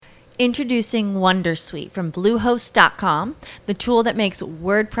Introducing Wondersuite from Bluehost.com, the tool that makes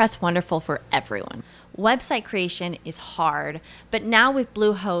WordPress wonderful for everyone. Website creation is hard, but now with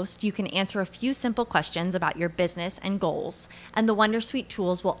Bluehost, you can answer a few simple questions about your business and goals, and the Wondersuite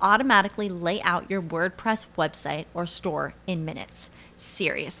tools will automatically lay out your WordPress website or store in minutes.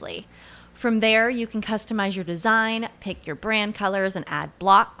 Seriously. From there, you can customize your design, pick your brand colors, and add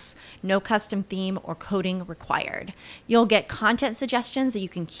blocks. No custom theme or coding required. You'll get content suggestions that you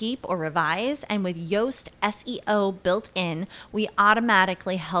can keep or revise, and with Yoast SEO built in, we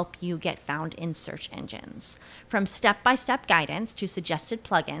automatically help you get found in search engines. From step-by-step guidance to suggested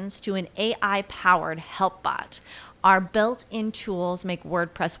plugins to an AI-powered help bot, our built-in tools make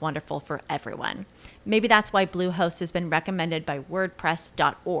WordPress wonderful for everyone. Maybe that's why Bluehost has been recommended by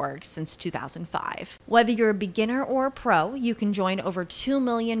WordPress.org since 2005. Whether you're a beginner or a pro, you can join over 2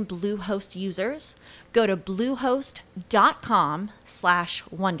 million Bluehost users. Go to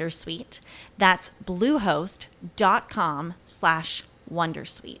bluehost.com/wondersuite. That's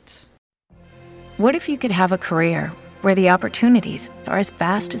bluehost.com/wondersuite. What if you could have a career where the opportunities are as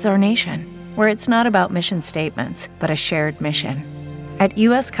vast as our nation, where it's not about mission statements, but a shared mission? At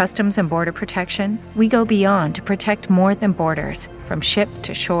U.S. Customs and Border Protection, we go beyond to protect more than borders. From ship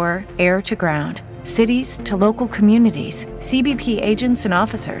to shore, air to ground, cities to local communities, CBP agents and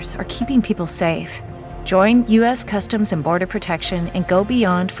officers are keeping people safe. Join U.S. Customs and Border Protection and go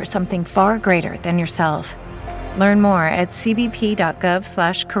beyond for something far greater than yourself. Learn more at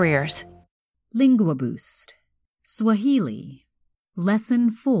cbp.gov/careers. Lingua Boost. Swahili.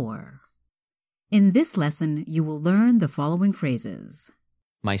 Lesson 4. In this lesson, you will learn the following phrases.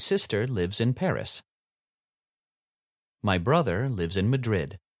 My sister lives in Paris. My brother lives in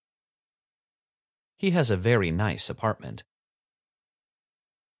Madrid. He has a very nice apartment.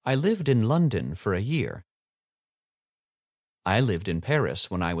 I lived in London for a year. I lived in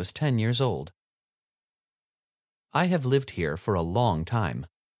Paris when I was 10 years old. I have lived here for a long time.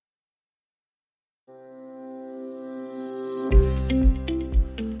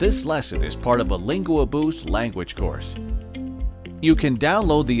 This lesson is part of a Lingua Boost language course. You can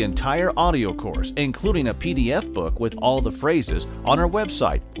download the entire audio course, including a PDF book with all the phrases, on our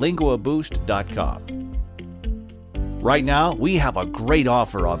website, linguaboost.com. Right now, we have a great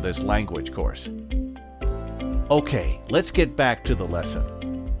offer on this language course. Okay, let's get back to the lesson.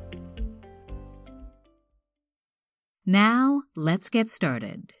 Now, let's get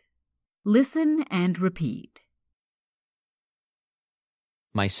started. Listen and repeat.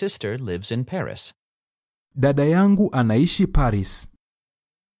 My sister lives in Paris. Dada yangu anaishi Paris.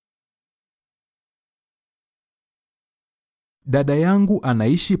 Dada yangu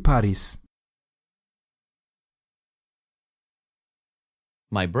anaishi Paris.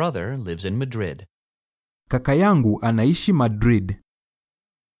 My brother lives in Madrid. Kaka yangu anaishi Madrid.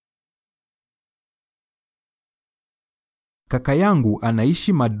 Kaka yangu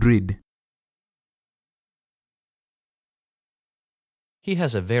anaishi Madrid. He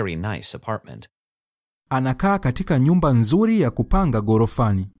has a very nice apartment. Anakaa katika nyumba nzuri ya kupanga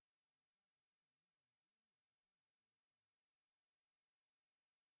gorofani.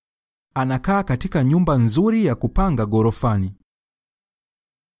 Anakaa katika nyumba nzuri ya kupanga gorofani.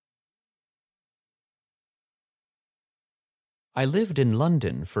 I lived in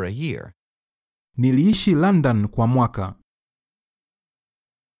London for a year. Niliishi London kwa mwaka.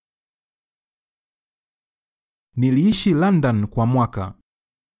 Niliishi London kwa mwaka.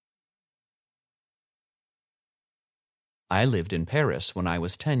 I lived in Paris when I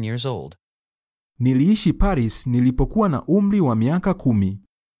was 10 years old. Niliishi Paris nilipokuwa na umri wa miaka 10.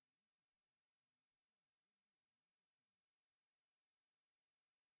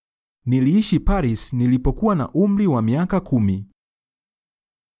 Niliishi Paris nilipokuwa na umri wa miaka 10.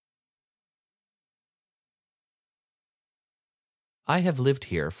 I have lived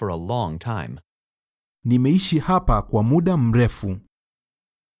here for a long time. Nimeishi hapa kwa muda mrefu.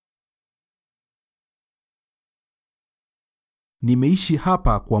 Nimeishi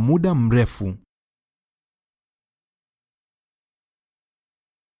hapa kwa muda mrefu.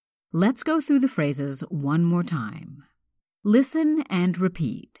 Let's go through the phrases one more time. Listen and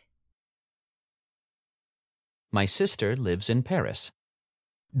repeat. My sister lives in Paris.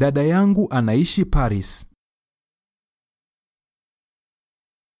 Dada yangu anaishi Paris.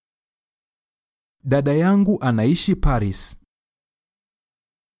 Dada yangu anaishi Paris.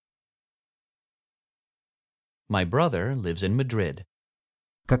 My brother lives in Madrid.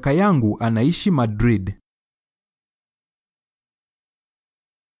 Kaka yangu anaishi Madrid.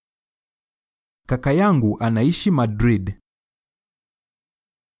 Kaka yangu anaishi Madrid.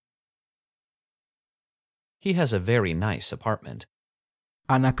 He has a very nice apartment.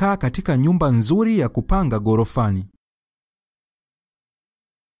 Anakaa katika nyumba nzuri ya kupanga ghorofani.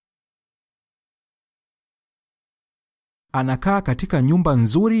 Anakaa katika nyumba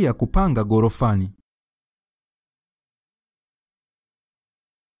nzuri ya kupanga ghorofani.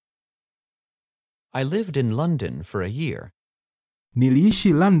 I lived in London for a year.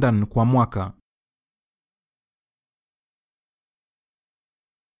 Niliishi London kwa mwaka.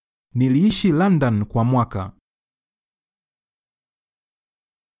 Niliishi London kwa mwaka.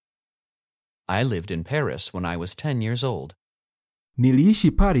 I lived in Paris when I was 10 years old.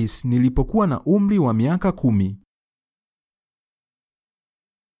 Niliishi Paris nilipokuwa na umri wa miaka 10.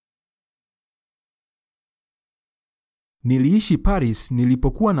 Niliishi Paris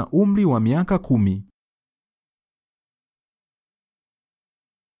nilipokuwa na umri wa miaka 10.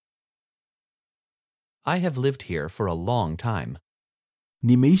 I have lived here for a long time.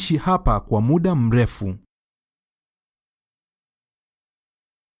 Nimeishi hapa kwa muda mrefu.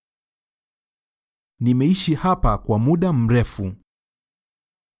 Nimeishi hapa kwa muda mrefu.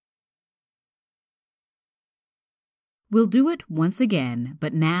 We'll do it once again,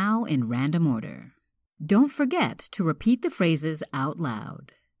 but now in random order. Don't forget to repeat the phrases out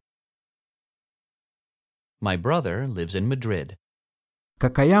loud. My brother lives in Madrid.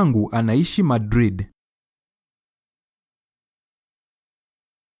 Kaka yangu anaishi Madrid.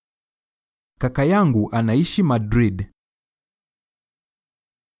 Kaka yangu anaishi Madrid.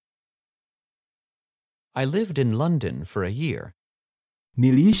 I lived in London for a year.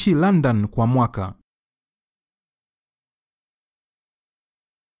 Niliishi London kwa mwaka.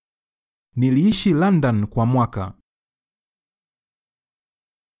 Niliishi London kwa mwaka.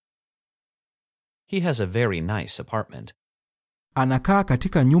 He has a very nice apartment. Anakaa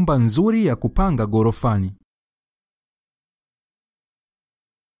katika nyumba nzuri ya kupanga ghorofani.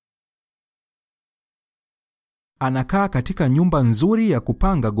 Anakaa katika nyumba nzuri ya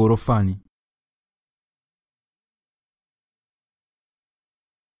kupanga ghorofani.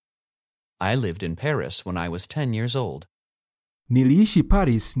 I lived in Paris when I was 10 years old. Niliishi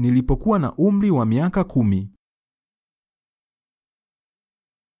Paris nilipokuwa na umri wa miaka 10.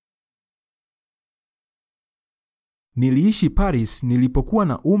 Niliishi Paris nilipokuwa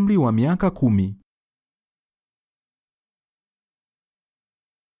na umri wa miaka 10.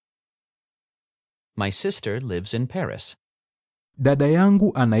 My sister lives in Paris. Dada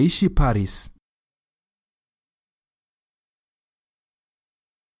yangu anaishi Paris.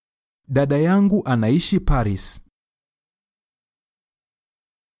 Dada yangu anaishi Paris.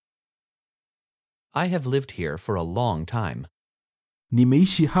 I have lived here for a long time.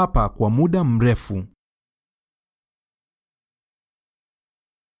 Nimeishi hapa kwa muda mrefu.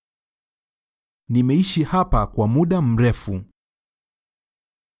 Nimeishi hapa kwa muda mrefu.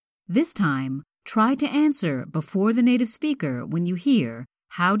 This time, try to answer before the native speaker when you hear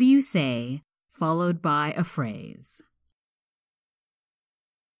 "how do you say" followed by a phrase.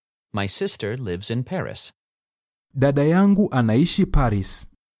 My sister lives in Paris. Dada yangu anaishi Paris.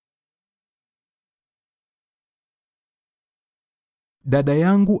 Dada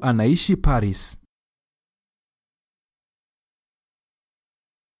yangu anaishi Paris.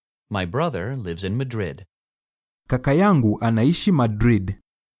 My brother lives in Madrid. Kaka yangu anaishi Madrid.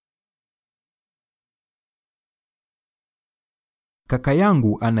 Kaka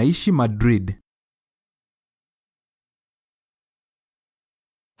yangu anaishi Madrid.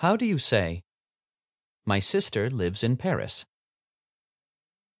 How do you say, my sister lives in Paris?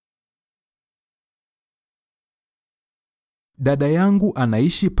 Dada yangu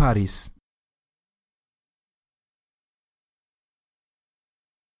anaishi Paris.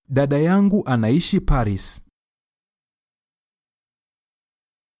 Dada yangu anaishi Paris.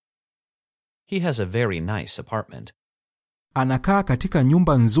 He has a very nice apartment. Anakaa katika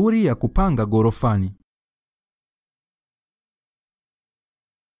nyumba nzuri ya kupanga ghorofani.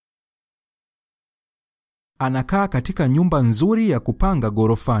 Anakaa katika nyumba nzuri ya kupanga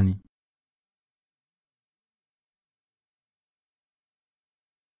ghorofani.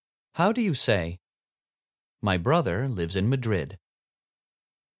 How do you say, my brother lives in Madrid?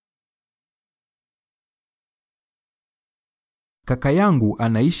 Kaka yangu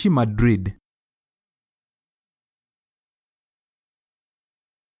anaishi Madrid.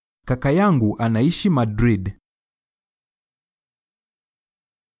 Kaka yangu anaishi Madrid.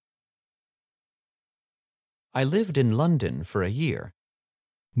 I lived in London for a year.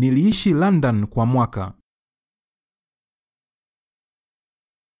 Niliishi London kwa mwaka.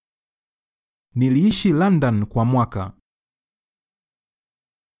 Niliishi London kwa mwaka.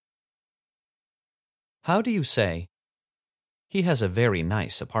 How do you say, he has a very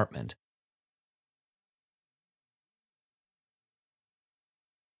nice apartment?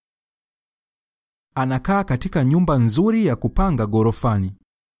 Anakaa katika nyumba nzuri ya kupanga ghorofani.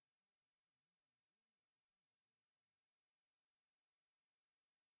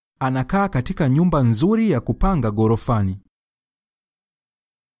 Anakaa katika nyumba nzuri ya kupanga ghorofani.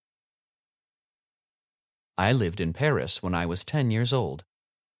 I lived in Paris when I was 10 years old.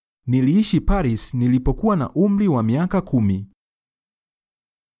 Niliishi Paris nilipokuwa na umri wa miaka 10.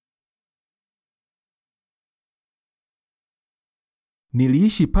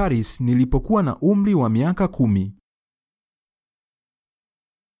 Niliishi Paris nilipokuwa na umri wa miaka 10.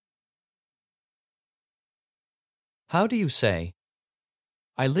 How do you say,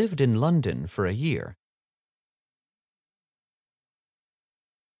 I lived in London for a year?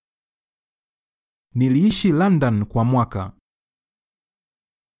 Niliishi London kwa mwaka.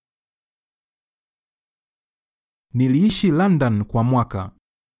 Niliishi London kwa mwaka.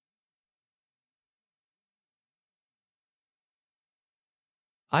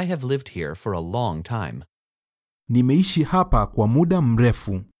 I have lived here for a long time. Nimeishi hapa kwa muda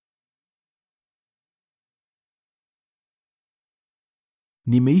mrefu.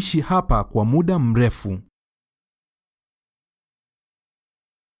 Nimeishi hapa kwa muda mrefu.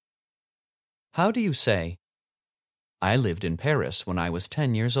 How do you say, I lived in Paris when I was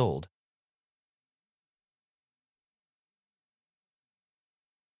 10 years old?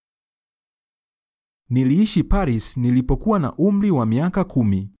 Niliishi Paris nilipokuwa na umri wa miaka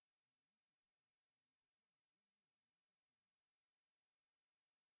 10.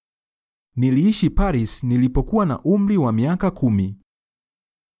 Niliishi Paris nilipokuwa na umri wa miaka 10.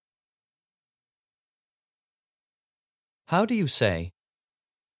 How do you say,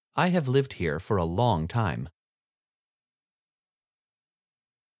 I have lived here for a long time?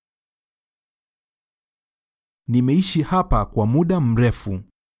 Nimeishi hapa kwa muda mrefu.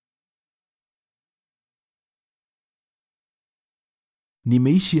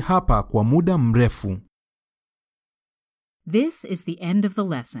 Nimeishi hapa kwa muda mrefu. This is the end of the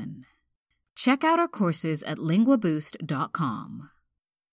lesson. Check out our courses at linguaboost.com.